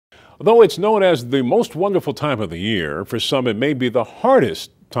Though it's known as the most wonderful time of the year, for some it may be the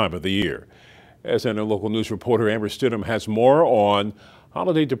hardest time of the year. SNN local news reporter Amber Stidham has more on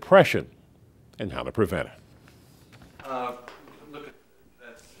holiday depression and how to prevent it.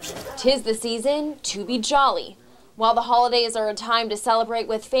 'Tis the season to be jolly. While the holidays are a time to celebrate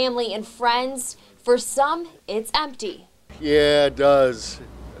with family and friends, for some it's empty. Yeah, it does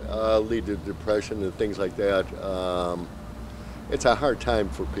lead to depression and things like that. It's a hard time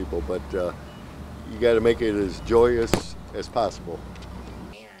for people, but you got to make it as joyous as possible.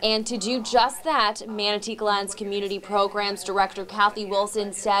 And to do just that, Manatee Glen's Community Programs Director Kathy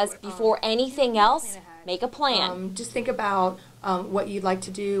Wilson says before anything else, make a plan. Just think about what you'd like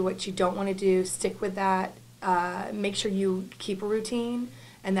to do, what you don't want to do, stick with that. Make sure you keep a routine,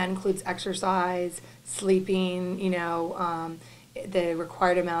 and that includes exercise, sleeping, the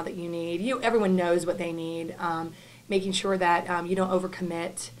required amount that you need. Everyone knows what they need. Making sure that you don't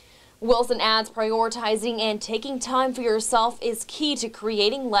overcommit. Wilson adds prioritizing and taking time for yourself is key to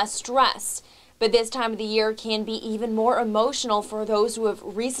creating less stress. But this time of the year can be even more emotional for those who have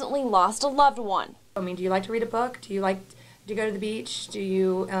recently lost a loved one. Do you like to read a book? Do you like to go to the beach? Do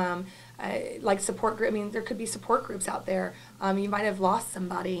you like support group? There could be support groups out there. You might have lost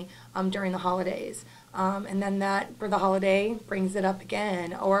somebody during the holidays. And then that, for the holiday, brings it up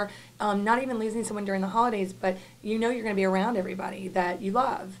again. Or not even losing someone during the holidays, but you're going to be around everybody that you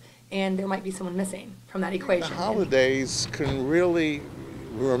love. And there might be someone missing from that equation. The holidays can really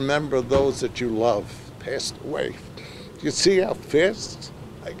remember those that you love passed away. You see how fast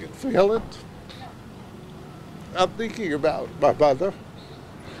I can feel it? I'm thinking about my mother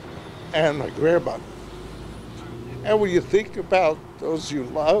and my grandmother. And when you think about those you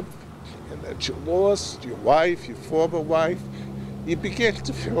love and that you lost, your wife, your former wife, you begin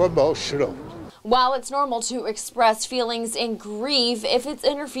to feel emotional. While it's normal to express feelings and grieve if it's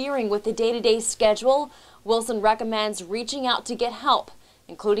interfering with the day-to-day schedule, Wilson recommends reaching out to get help,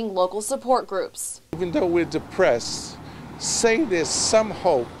 including local support groups. Even though we're depressed, say there's some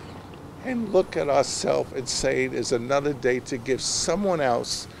hope and look at ourselves and say there's another day to give someone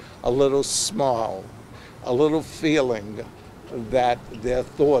else a little smile, a little feeling that they're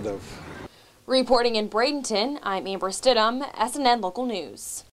thought of. Reporting in Bradenton, I'm Amber Stidham, SNN Local News.